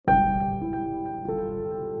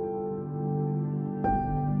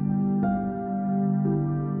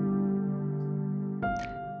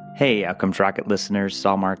Hey, Outcomes Rocket listeners,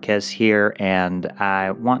 Saul Marquez here, and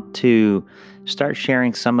I want to start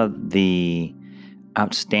sharing some of the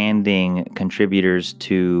outstanding contributors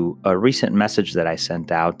to a recent message that I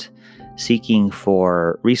sent out seeking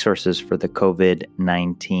for resources for the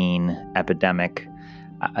COVID-19 epidemic.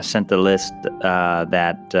 I sent the list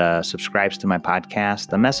that subscribes to my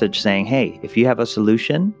podcast a message saying, hey, if you have a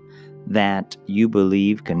solution that you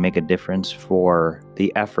believe can make a difference for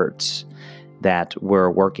the efforts that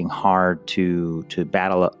we're working hard to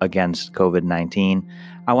battle against COVID-19,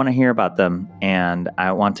 I want to hear about them and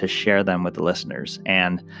I want to share them with the listeners.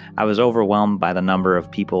 And I was overwhelmed by the number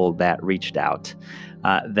of people that reached out,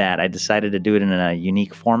 that I decided to do it in a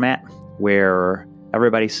unique format where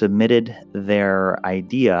everybody submitted their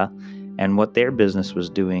idea and what their business was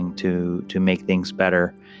doing to make things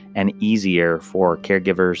better and easier for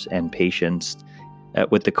caregivers and patients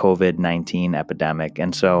with the COVID-19 epidemic.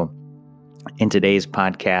 And so in today's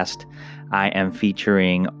podcast, I am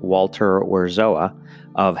featuring Walter Werzowa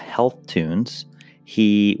of HealthTunes.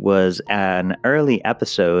 He was an early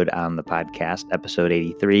episode on the podcast, episode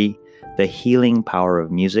 83, The Healing Power of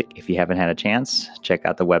Music. If you haven't had a chance, check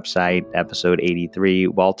out the website, episode 83.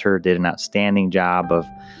 Walter did an outstanding job of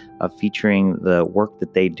featuring the work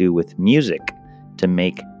that they do with music to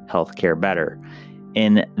make healthcare better.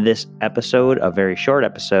 In this episode, a very short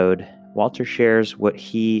episode, Walter shares what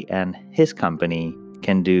he and his company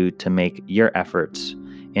can do to make your efforts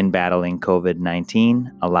in battling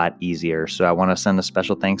COVID-19 a lot easier. So I want to send a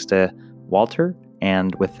special thanks to Walter.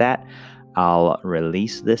 And with that, I'll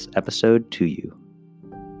release this episode to you.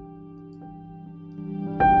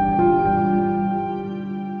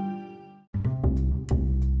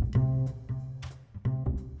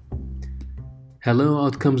 Hello,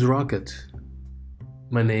 Outcomes Rocket.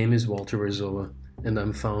 My name is Walter Werzowa, and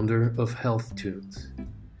I'm founder of HealthTunes.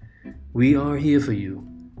 We are here for you,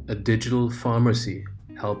 a digital pharmacy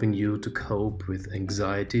helping you to cope with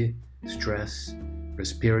anxiety, stress,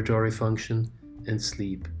 respiratory function, and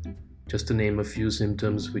sleep, just to name a few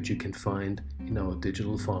symptoms which you can find in our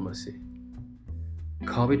digital pharmacy.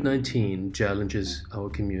 COVID-19 challenges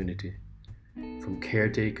our community, from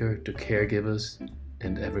caretaker to caregivers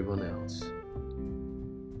and everyone else.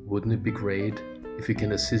 Wouldn't it be great if we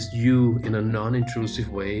can assist you in a non-intrusive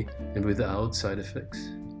way and without side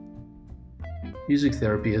effects? Music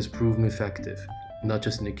therapy has proven effective, not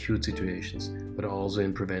just in acute situations, but also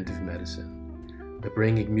in preventive medicine. By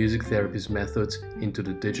bringing music therapy's methods into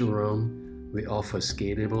the digital realm, we offer a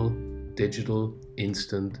scalable, digital,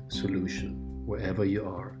 instant solution wherever you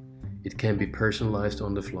are. It can be personalized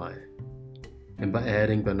on the fly. And by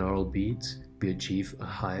adding binaural beats, we achieve a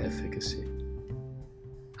high efficacy.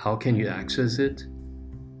 How can you access it?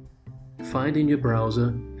 Find in your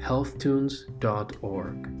browser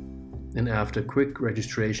healthtunes.org, and after a quick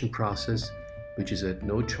registration process, which is at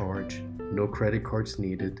no charge, no credit cards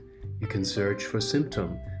needed, you can search for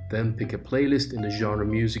symptom, then pick a playlist in the genre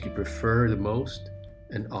music you prefer the most,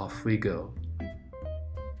 and off we go.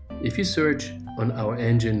 If you search on our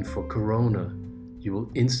engine for Corona, you will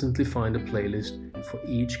instantly find a playlist for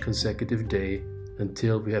each consecutive day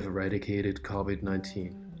until we have eradicated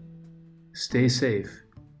COVID-19. Stay safe,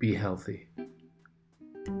 be healthy.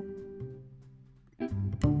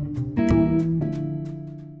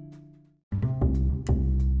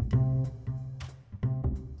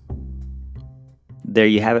 There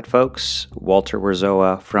you have it, folks. Walter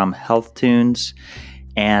Werzowa from HealthTunes.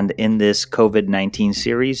 And in this COVID-19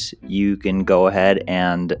 series, you can go ahead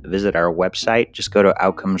and visit our website. Just go to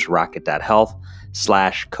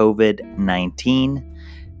outcomesrocket.health/COVID-19.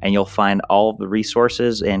 And you'll find all of the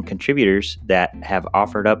resources and contributors that have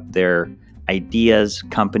offered up their ideas,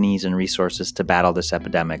 companies, and resources to battle this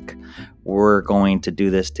epidemic. We're going to do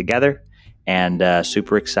this together and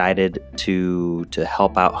super excited to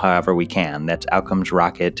help out however we can. That's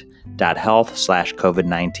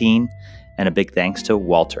outcomesrocket.health/COVID-19. And a big thanks to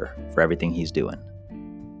Walter for everything he's doing.